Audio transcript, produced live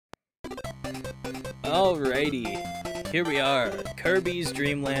Alrighty, here we are, Kirby's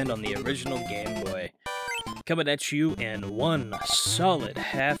Dream Land on the original Game Boy. Coming at you in one solid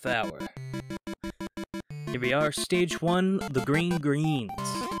half hour. Here we are, Stage 1, the Green Greens.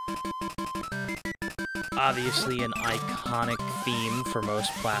 Obviously an iconic theme for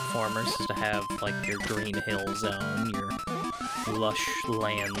most platformers is to have, like, your green hill zone, your lush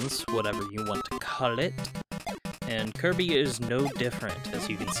lands, whatever you want to call it. And Kirby is no different, as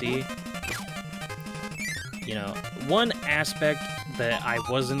you can see. You know, one aspect that I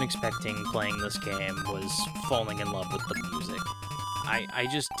wasn't expecting playing this game was falling in love with the music. I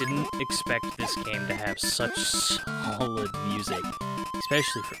just didn't expect this game to have such solid music,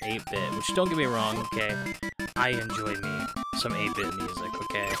 especially for 8-bit, which, don't get me wrong, okay, I enjoy me some 8-bit music,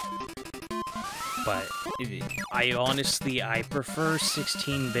 okay? But I prefer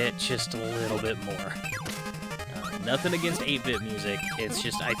 16-bit just a little bit more. Nothing against 8-bit music, it's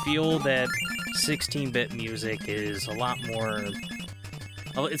just I feel that 16-bit music is a lot more...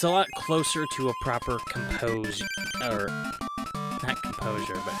 It's a lot closer to a proper not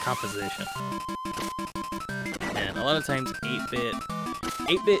composure, but composition. And a lot of times 8-bit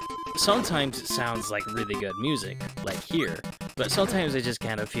sometimes it sounds like really good music, like here, but sometimes it just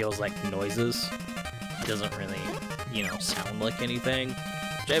kind of feels like noises. It doesn't really, you know, sound like anything,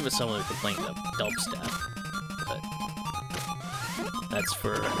 which I have a similar complaint of dubstep, but that's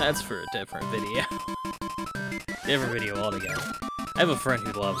for a different video. Different video altogether. I have a friend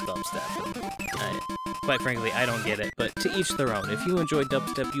who loves dubstep, and quite frankly, I don't get it, but to each their own. If you enjoy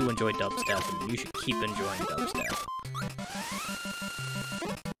dubstep, you enjoy dubstep, and you should keep enjoying dubstep.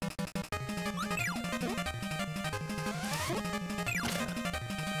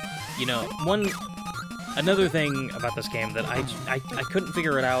 You know, another thing about this game that I couldn't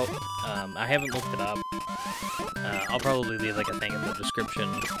figure it out, I haven't looked it up. I'll probably leave like a thing in the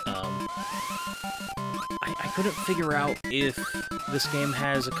description. I couldn't figure out if this game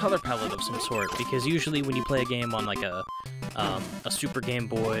has a color palette of some sort, because usually when you play a game on like a Super Game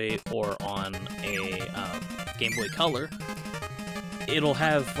Boy or on a Game Boy Color, it'll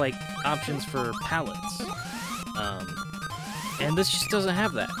have like options for palettes, and this just doesn't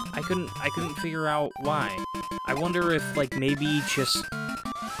have that. I couldn't figure out why. I wonder if like maybe just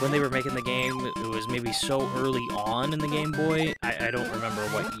when they were making the game, it was maybe so early on in the Game Boy. I don't remember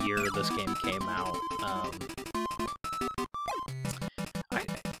what year this game came out. I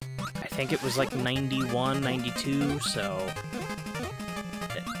think it was like 91, 92, so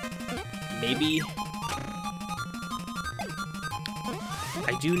maybe.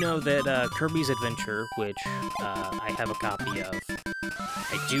 I do know that Kirby's Adventure, which I have a copy of,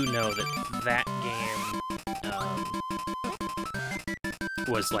 I do know that game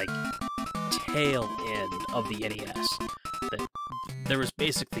was like tail end of the NES. That there was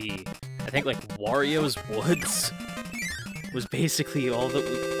basically, I think, like Wario's Woods was basically all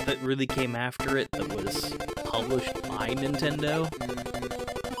that really came after it that was published by Nintendo.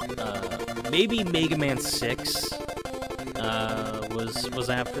 Maybe Mega Man 6 was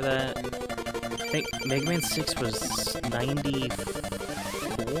after that. I think Mega Man 6 was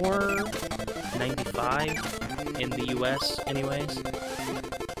 94, 95 in the US, anyways.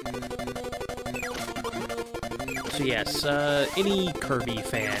 So yes, any Kirby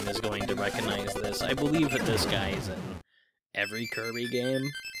fan is going to recognize this. I believe that this guy is in every Kirby game.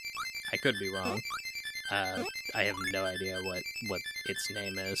 I could be wrong. I have no idea what its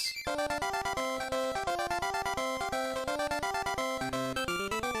name is.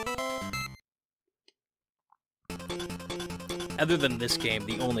 Other than this game,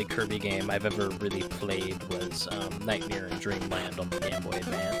 the only Kirby game I've ever really played was Nightmare in Dreamland on the Game Boy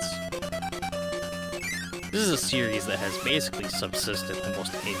Advance. This is a series that has basically subsisted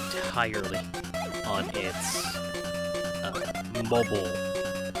almost entirely on its mobile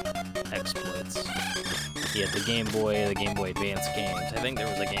exploits. You had the Game Boy Advance games. I think there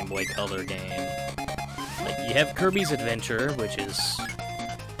was a Game Boy Color game. Like, you have Kirby's Adventure, which is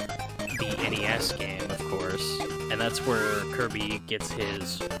the NES game, of course, and that's where Kirby gets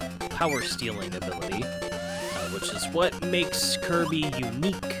his power-stealing ability, which is what makes Kirby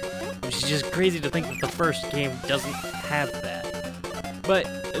unique, which is just crazy to think that the first game doesn't have that. But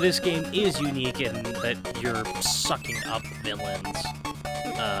this game is unique in that you're sucking up villains,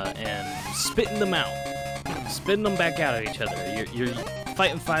 and spitting them out. Spitting them back out at each other. You're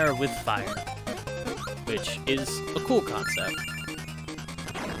fighting fire with fire, which is a cool concept.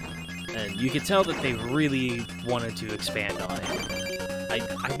 And you could tell that they really wanted to expand on it. I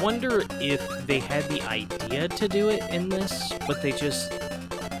wonder if they had the idea to do it in this, but they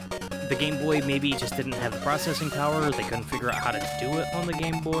the Game Boy maybe just didn't have the processing power, or they couldn't figure out how to do it on the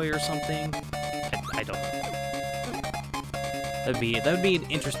Game Boy or something. I don't know. That would be an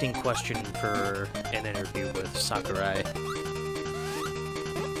interesting question for an interview with Sakurai.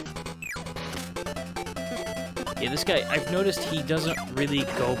 Yeah, this guy, I've noticed he doesn't really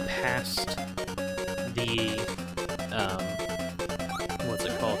go past the, what's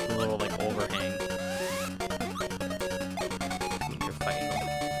it called? The little, like, overhang. When you're fighting them.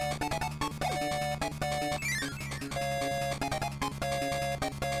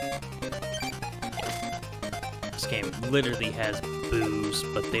 This game literally has boos,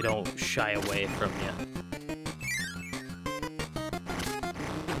 but they don't shy away from you.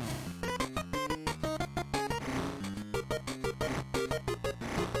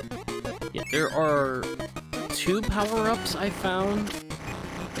 There are 2 power-ups I found.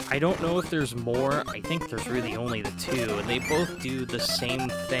 I don't know if there's more. I think there's really only the 2, and they both do the same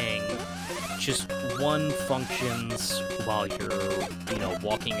thing. Just one functions while you're, you know,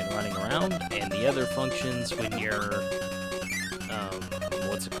 walking and running around, and the other functions when you're,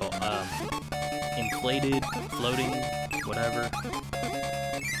 what's it called? Inflated, floating, whatever.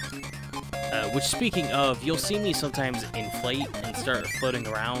 Which, speaking of, you'll see me sometimes inflate and start floating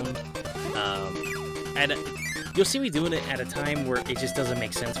around. And you'll see me doing it at a time where it just doesn't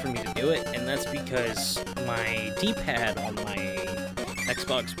make sense for me to do it, and that's because my D-pad on my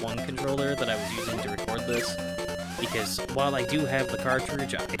Xbox One controller that I was using to record this, because while I do have the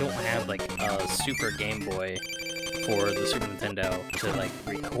cartridge, I don't have, like, a Super Game Boy for the Super Nintendo to, like,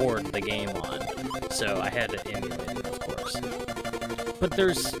 record the game on, so I had to emulate it, of course. But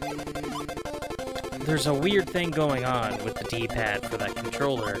there's a weird thing going on with the D-pad for that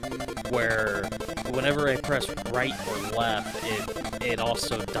controller, where whenever I press right or left, it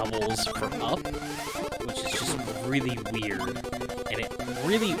also doubles for up, which is just really weird. And it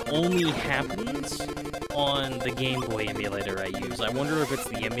really only happens on the Game Boy emulator I use. I wonder if it's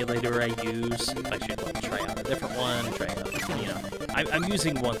the emulator I use, if I should, like, try out a different one, try out, you know. I'm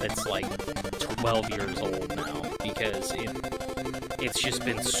using one that's, like, 12 years old now, because it's just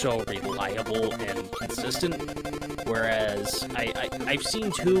been so reliable and consistent, whereas I've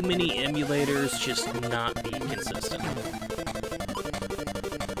seen too many emulators just not be consistent.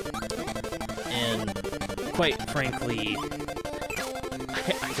 And quite frankly,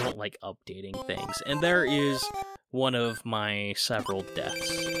 I don't like updating things. And there is one of my several deaths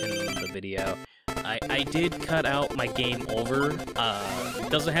in the video. I did cut out my game over. It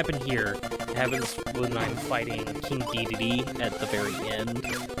doesn't happen here. It happens when I'm fighting King Dedede at the very end.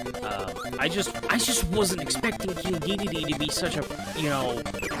 I just wasn't expecting King Dedede to be such a, you know,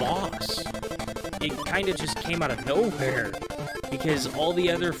 boss. It kind of just came out of nowhere, because all the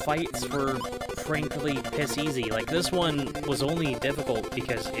other fights were frankly piss easy. Like, this one was only difficult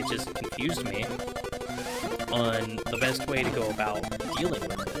because it just confused me on the best way to go about dealing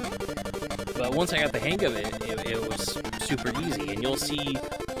with it. But once I got the hang of it, it was super easy. And you'll see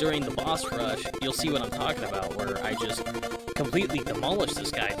during the boss rush, you'll see what I'm talking about, where I just completely demolished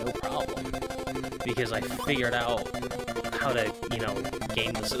this guy, no problem. Because I figured out how to, you know,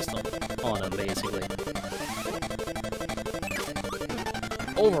 game the system on him, basically.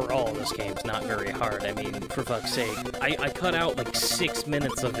 Overall, this game's not very hard. I mean, for fuck's sake, I cut out like 6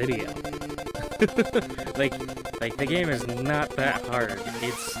 minutes of video. like the game is not that hard.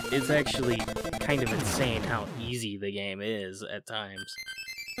 It's actually kind of insane how easy the game is at times.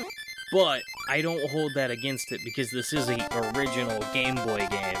 But I don't hold that against it, because this is an original Game Boy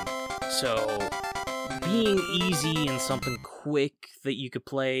game. So being easy and something quick that you could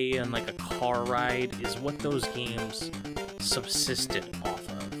play on like a car ride is what those games subsisted off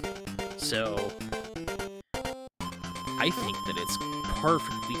of. So I think that it's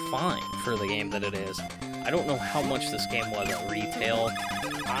perfectly fine for the game that it is. I don't know how much this game was at retail.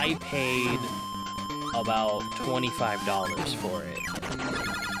 I paid about $25 for it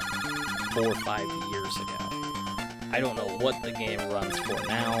 4 or 5 years ago. I don't know what the game runs for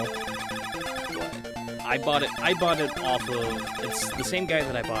now, but I bought it off of, it's the same guy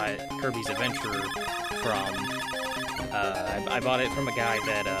that I bought Kirby's Adventure from. I bought it from a guy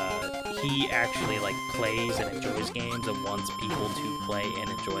that he actually like plays and enjoys games and wants people to play and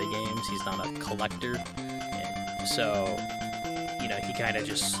enjoy games. He's not a collector, and so, you know, he kind of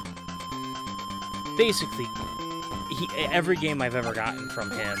just basically, every game I've ever gotten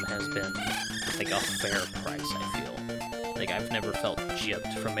from him has been like a fair price, I feel. Like, I've never felt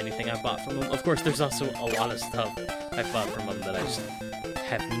gypped from anything I've bought from him. Of course, there's also a lot of stuff I've bought from him that I just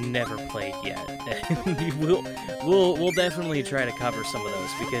have never played yet. we'll definitely try to cover some of those,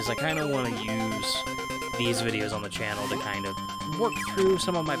 because I kind of want to use these videos on the channel to kind of work through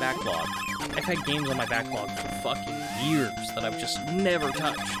some of my backlog. I've had games on my backlog for fucking years that I've just never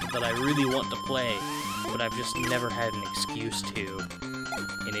touched, that I really want to play, but I've just never had an excuse to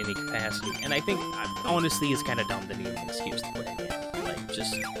in any capacity. And I think, honestly, it's kind of dumb to need an excuse to play a game. Like,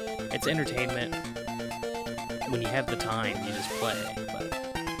 just, it's entertainment. When you have the time, you just play. But,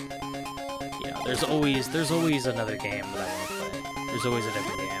 you know, there's always another game that I want to play. There's always a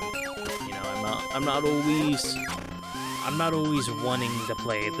different game. You know, I'm not always wanting to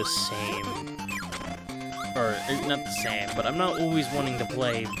play the same, or not the same, but I'm not always wanting to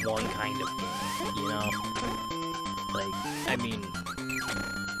play one kind of game, you know? Like, I mean,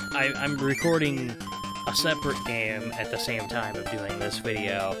 I'm recording a separate game at the same time of doing this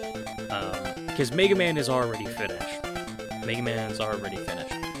video, because Mega Man is already finished. Mega Man's already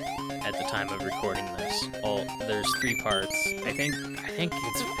finished at the time of recording this. There's 3 parts. I think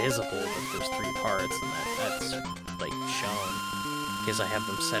it's visible that there's 3 parts, and that's like shown because I have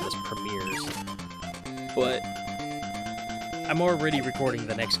them set as premieres. But I'm already recording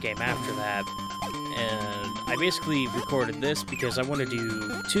the next game after that, and I basically recorded this because I want to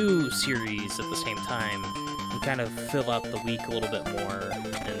do 2 series at the same time and kind of fill out the week a little bit more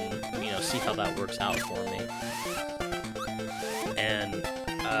and, you know, see how that works out for me. And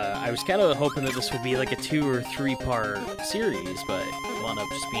I was kind of hoping that this would be like a 2 or 3 part series, but it wound up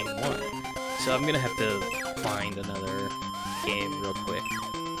just being 1. So I'm gonna have to find another game real quick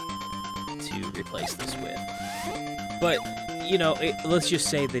to replace this with. But, you know, let's just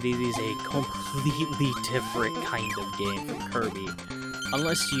say that it is a completely different kind of game from Kirby.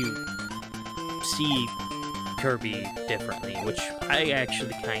 Unless you see Kirby differently, which I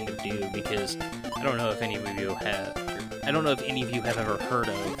actually kind of do, because I don't know if any of you have ever heard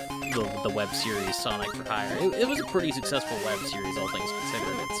of the web series Sonic for Hire. It was a pretty successful web series, all things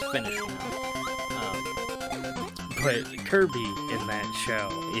considered. It's finished now. But Kirby in that show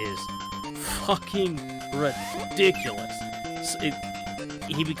is fucking ridiculous.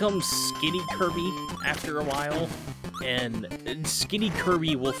 He becomes Skinny Kirby after a while, and Skinny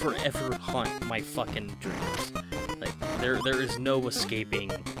Kirby will forever haunt my fucking dreams. Like, there is no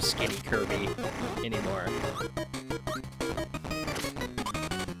escaping Skinny Kirby anymore.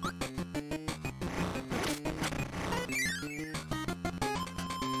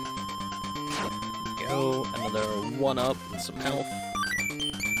 Another 1-up and some health.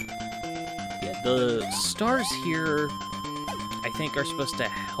 Yeah, the stars here, I think, are supposed to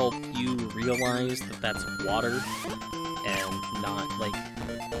help you realize that that's water and not, like,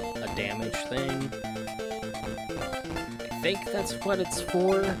 a damage thing. I think that's what it's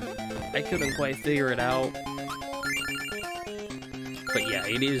for. I couldn't quite figure it out. But yeah,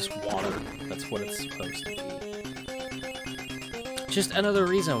 it is water. That's what it's supposed to be. Just another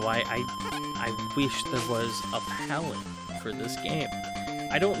reason why I wish there was a palette for this game.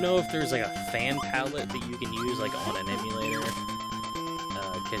 I don't know if there's like a fan palette that you can use like on an emulator,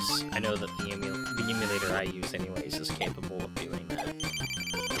 because I know that the emulator I use anyways is capable of doing that.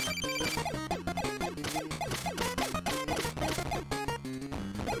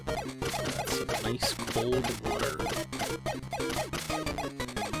 That's some nice cold water.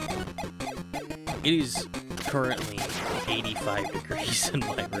 It is currently 85 degrees in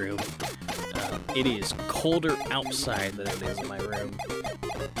my room. It is colder outside than it is in my room.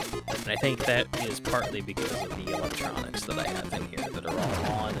 And I think that is partly because of the electronics that I have in here that are all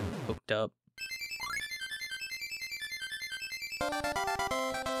on and hooked up.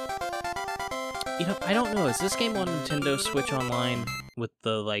 You know, I don't know, is this game on Nintendo Switch Online with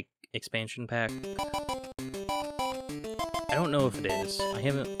the, like, expansion pack? I don't know if it is. I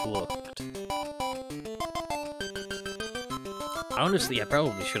haven't looked. Honestly, I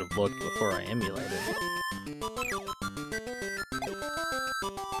probably should have looked before I emulated.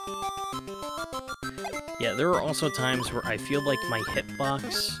 Yeah, there are also times where I feel like my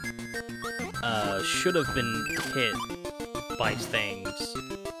hitbox should have been hit by things,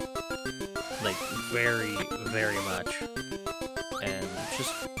 like, very, very much, and it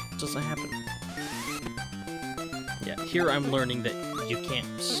just doesn't happen. Yeah, here I'm learning that you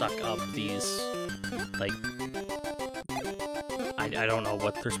can't suck up these, like, I don't know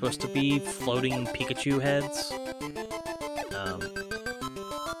what they're supposed to be, floating Pikachu heads.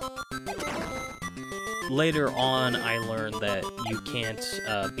 Later on, I learned that you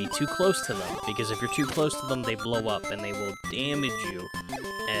can't be too close to them, because if you're too close to them, they blow up and they will damage you.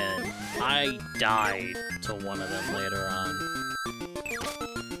 And I died to one of them later on.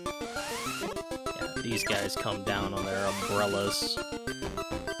 Yeah, these guys come down on their umbrellas.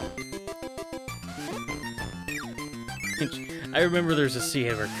 I remember there's a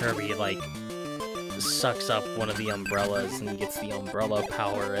scene where Kirby, like, sucks up one of the umbrellas and gets the umbrella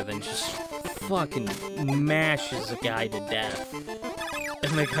power and then just fucking mashes a guy to death.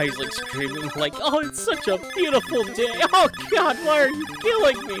 And the guy's like screaming like, oh, it's such a beautiful day. Oh god, why are you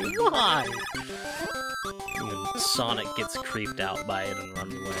killing me? Why? And Sonic gets creeped out by it and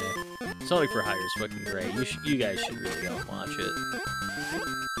runs away. Sonic for Hire is fucking great. You guys should really go watch it.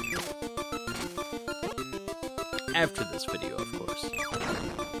 After this video, of course.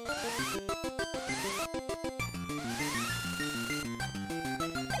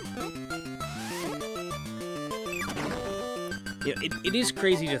 Yeah, it is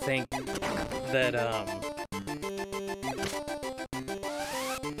crazy to think that,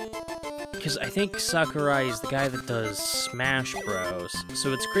 because I think Sakurai is the guy that does Smash Bros.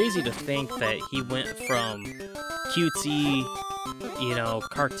 So it's crazy to think that he went from cutesy, you know,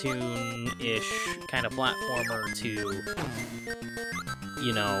 cartoon-ish kind of platformer to,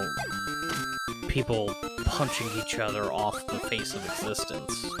 you know, people punching each other off the face of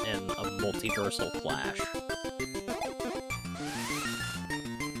existence in a multiversal clash.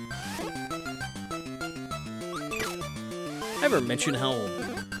 Ever mention how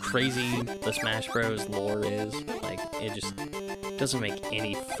crazy the Smash Bros. Lore is? Like, it just doesn't make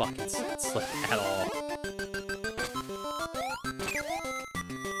any fucking sense, like, at all.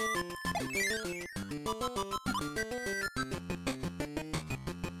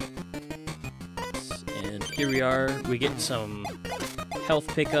 And here we are, we get some health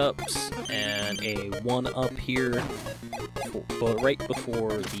pickups and a 1-up here, but right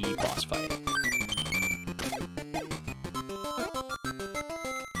before the boss fight.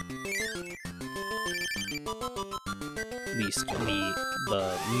 At least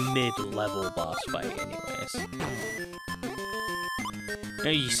the mid-level boss fight, anyways. Now,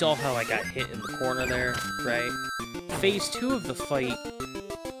 you saw how I got hit in the corner there, right? Phase 2 of the fight,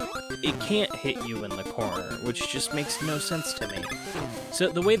 it can't hit you in the corner, which just makes no sense to me. So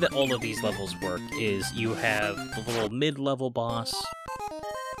the way that all of these levels work is you have the little mid-level boss,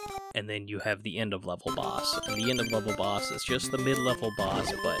 and then you have the end-of-level boss. And the end-of-level boss is just the mid-level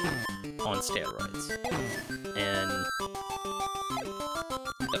boss, but on steroids. And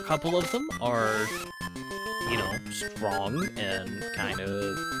a couple of them are, you know, strong and kind of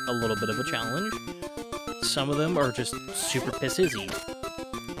a little bit of a challenge. Some of them are just super piss-easy.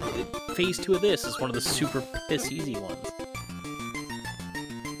 Phase 2 of this is one of the super piss-easy ones.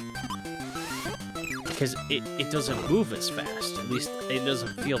 Because it doesn't move as fast. At least it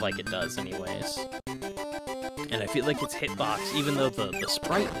doesn't feel like it does anyways. And I feel like its hitbox, even though the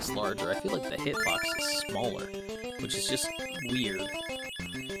sprite is larger, I feel like the hitbox is smaller. Which is just weird.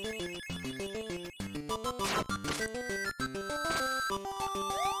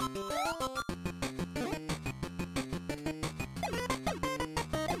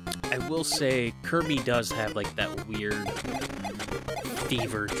 I will say, Kirby does have, like, that weird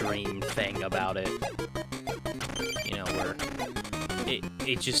fever dream thing about it. You know, where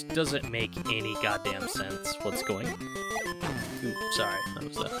it just doesn't make any goddamn sense what's going on. Ooh, sorry, that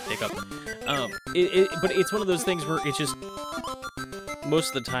was a hiccup. But it's one of those things where it just,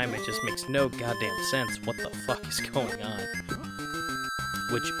 most of the time, it just makes no goddamn sense what the fuck is going on.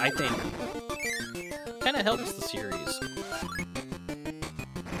 Which I think kind of helps the series.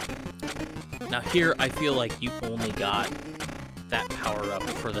 Now here, I feel like you only got that power-up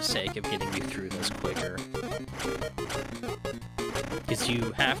for the sake of getting you through this quicker. Because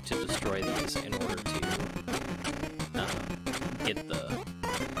you have to destroy these in order to get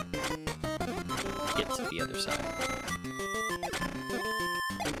to the other side.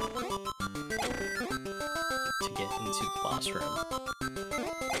 To get into the boss room.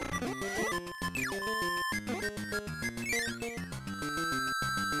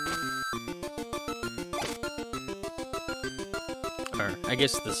 Or, I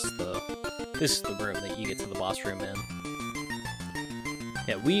guess this is the room that you get to the boss room in.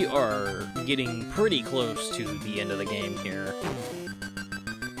 Yeah, we are getting pretty close to the end of the game here.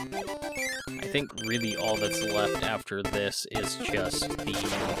 I think really all that's left after this is just the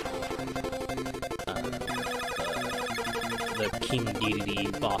King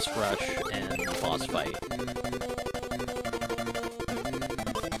Dedede boss rush and boss fight.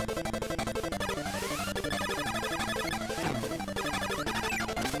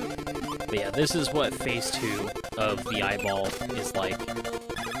 But yeah, this is what Phase 2 of the eyeball is like.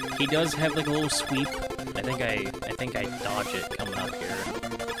 He does have like a little sweep. I think I dodge it coming up here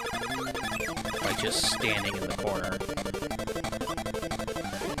by just standing in the corner.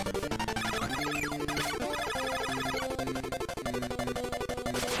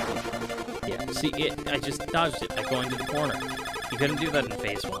 Yeah, see, I just dodged it by going to the corner. You couldn't do that in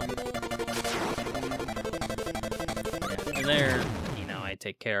Phase 1. there, you know, I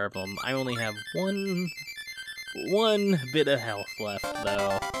take care of them. I only have one bit of health left,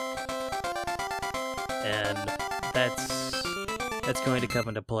 though. And that's going to come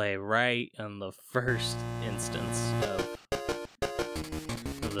into play right on the first instance of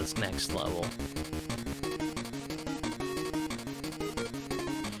this next level.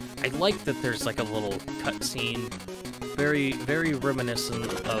 I like that there's like a little cutscene, very, very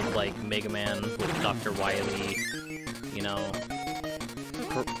reminiscent of like Mega Man with Dr. Wily, you know,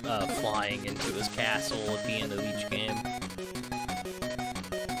 flying into his castle at the end of each game.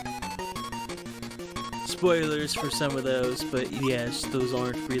 Spoilers for some of those, but yes, those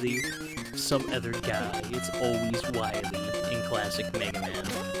aren't really some other guy. It's always Wily in classic Mega Man.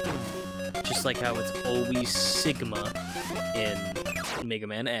 Just like how it's always Sigma in Mega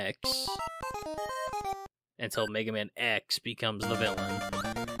Man X, until Mega Man X becomes the villain.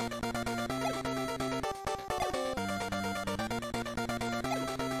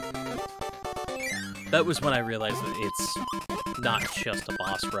 That was when I realized that it's not just a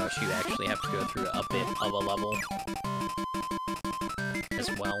boss rush, you actually have to go through a bit of a level as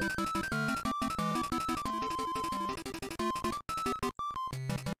well.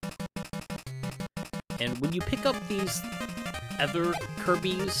 And when you pick up these other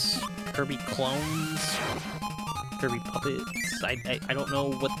Kirby's, Kirby clones, Kirby puppets, I don't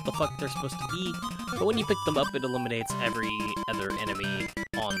know what the fuck they're supposed to be, but when you pick them up, it eliminates every other enemy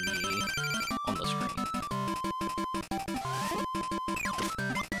on the screen.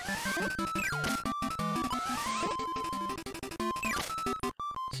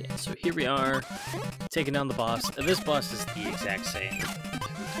 So here we are, taking down the boss. This boss is the exact same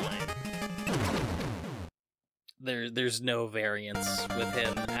every time. There's no variance with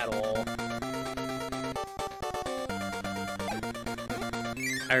him at all.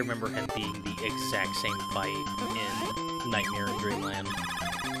 I remember him being the exact same fight in Nightmare in Dreamland.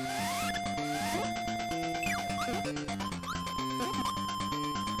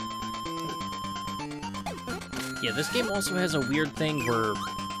 Yeah, this game also has a weird thing where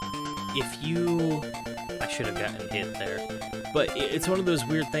if you... I should have gotten hit there. But it's one of those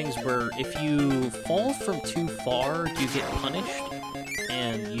weird things where if you fall from too far, you get punished,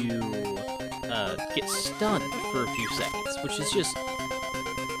 and you get stunned for a few seconds, which is just...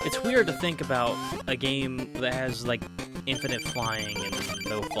 It's weird to think about a game that has, like, infinite flying and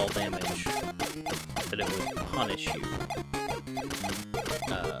no fall damage, that it would punish you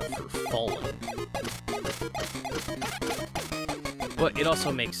for falling. But it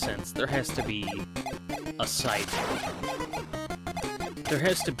also makes sense. There has to be a side. There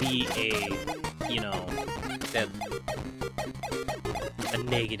has to be a, you know, a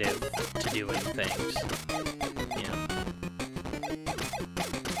negative to doing things. Yeah.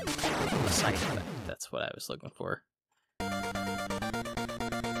 A side effect. That's what I was looking for. Yeah.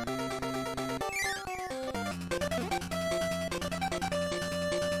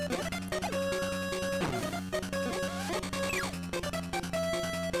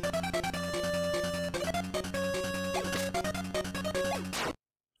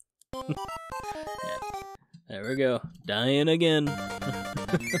 There we go. Dying again.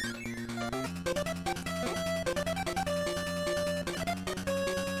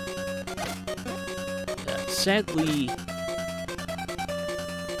 Sadly,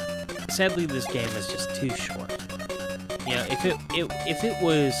 this game is just too short. You know, if it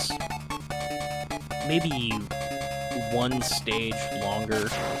was maybe one stage longer,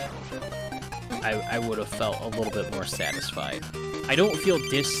 I would have felt a little bit more satisfied. I don't feel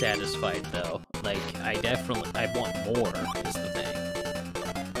dissatisfied though. Like I want more is the thing.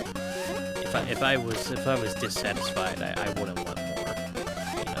 If I was dissatisfied, I wouldn't want more.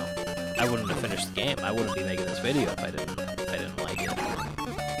 You know, I wouldn't have finished the game. I wouldn't be making this video if I didn't like it.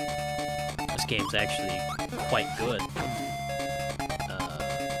 This game's actually quite good,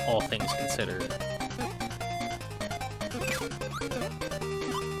 all things considered.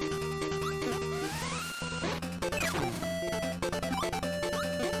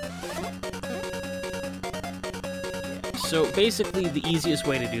 So basically, the easiest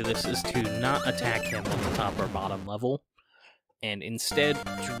way to do this is to not attack him on the top or bottom level, and instead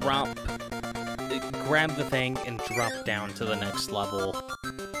grab the thing and drop down to the next level,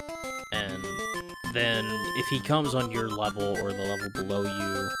 and then if he comes on your level or the level below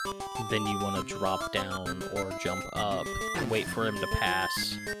you, then you want to drop down or jump up, wait for him to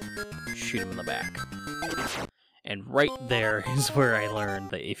pass, shoot him in the back. And right there is where I learned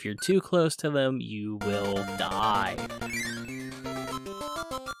that if you're too close to them, you will die.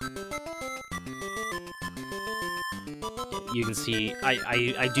 you can see,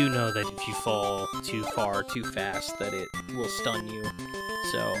 I do know that if you fall too far, too fast, that it will stun you.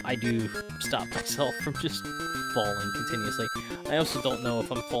 So I do stop myself from just falling continuously. I also don't know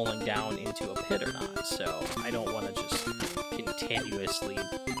if I'm falling down into a pit or not, so I don't want to just continuously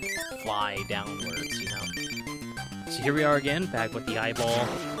fly downwards, you know? So here we are again, back with the eyeball.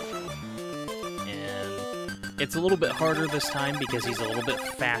 It's a little bit harder this time because he's a little bit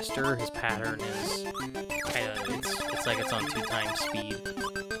faster. His pattern is kind of, it's like it's on 2 times speed.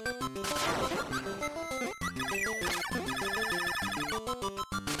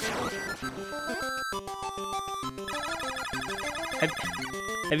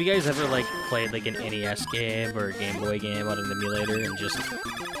 Have you guys ever, like, played, like, an NES game or a Game Boy game on an emulator and just,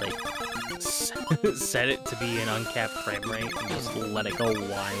 like, set it to be an uncapped frame rate and just let it go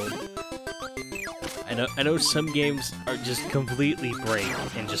wild? I know some games are just completely break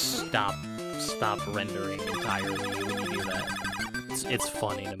and just stop rendering entirely when you do that. It's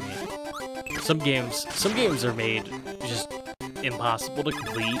funny to me. Some games are made just impossible to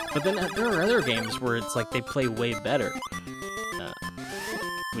complete, but then there are other games where it's like they play way better,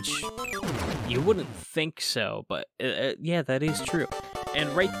 which you wouldn't think so, but yeah, that is true. And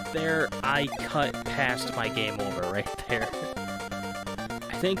right there, I cut past my game over right there.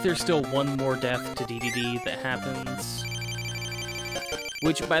 I think there's still one more death to Dedede that happens.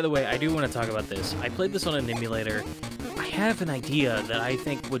 Which, by the way, I do want to talk about this. I played this on an emulator. I have an idea that I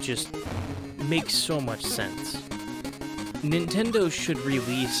think would just make so much sense. Nintendo should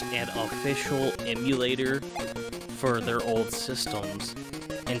release an official emulator for their old systems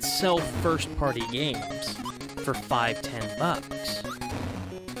and sell first-party games for $5-10 bucks.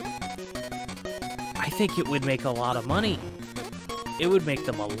 I think it would make a lot of money. It would make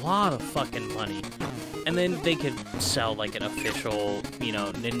them a lot of fucking money. And then they could sell, like, an official, you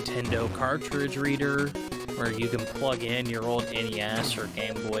know, Nintendo cartridge reader, where you can plug in your old NES or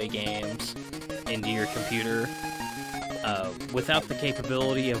Game Boy games into your computer, without the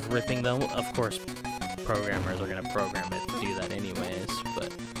capability of ripping them. Of course, programmers are going to program it to do that anyways,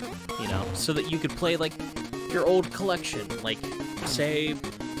 but, you know, so that you could play, like, your old collection. Like, say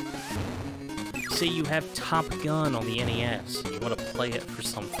you have Top Gun on the NES, and you want to play it for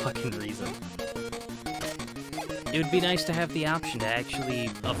some fucking reason. It would be nice to have the option to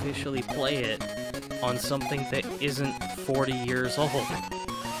actually officially play it on something that isn't 40 years old.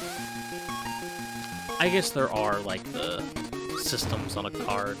 I guess there are, like, the systems on a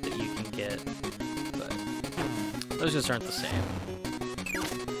card that you can get, but those just aren't the same.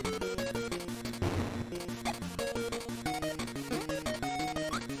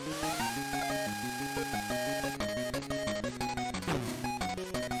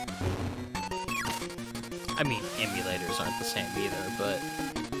 I mean, emulators aren't the same either, but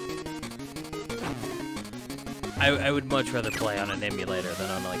I would much rather play on an emulator than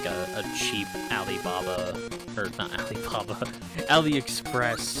on, like, a cheap Alibaba, or not Alibaba,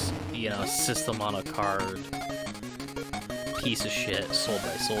 AliExpress, you know, system on a card piece of shit sold by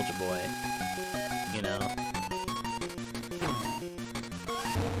Soulja Boy, you know?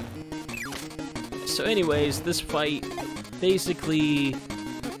 So anyways, this fight, basically,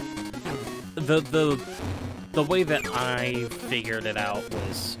 the way that I figured it out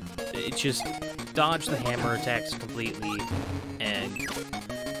was it just dodge the hammer attacks completely and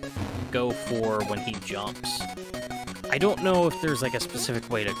go for when he jumps. I don't know if there's like a specific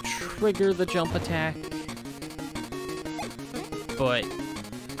way to trigger the jump attack, but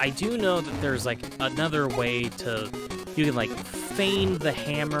I do know that there's like another way to, you can like feign the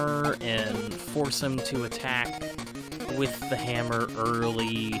hammer and force him to attack with the hammer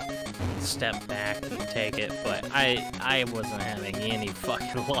early, step back and take it, but I wasn't having any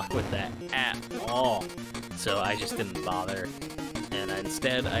fucking luck with that at all, so I just didn't bother, and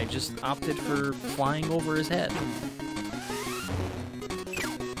instead I just opted for flying over his head.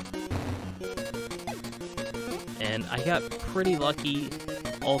 And I got pretty lucky,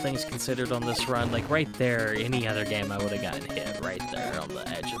 all things considered, on this run. Like, right there, any other game I would have gotten hit right there on the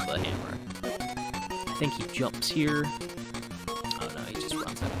edge of the hammer. I think he jumps here. Oh no, he just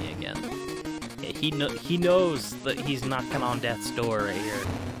runs at me again. Yeah, he knows that he's knocking on death's door right here.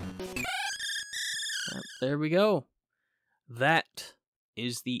 There we go. That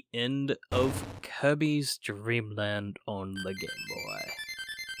is the end of Kirby's Dream Land on the Game Boy.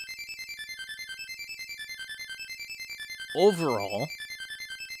 Overall,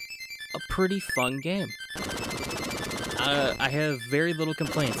 a pretty fun game. I have very little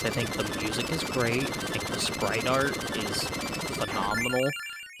complaints. I think the music is great. I think the sprite art is phenomenal.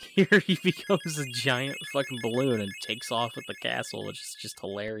 Here he becomes a giant fucking balloon and takes off at the castle, which is just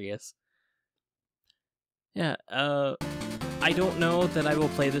hilarious. Yeah, I don't know that I will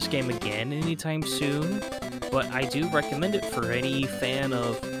play this game again anytime soon, but I do recommend it for any fan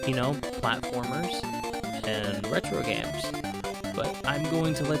of, you know, platformers and retro games. But I'm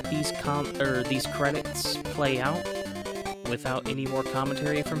going to let these credits play out without any more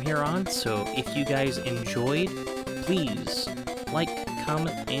commentary from here on. So if you guys enjoyed, please like,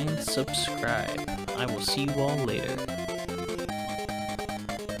 comment, and subscribe. I will see you all later.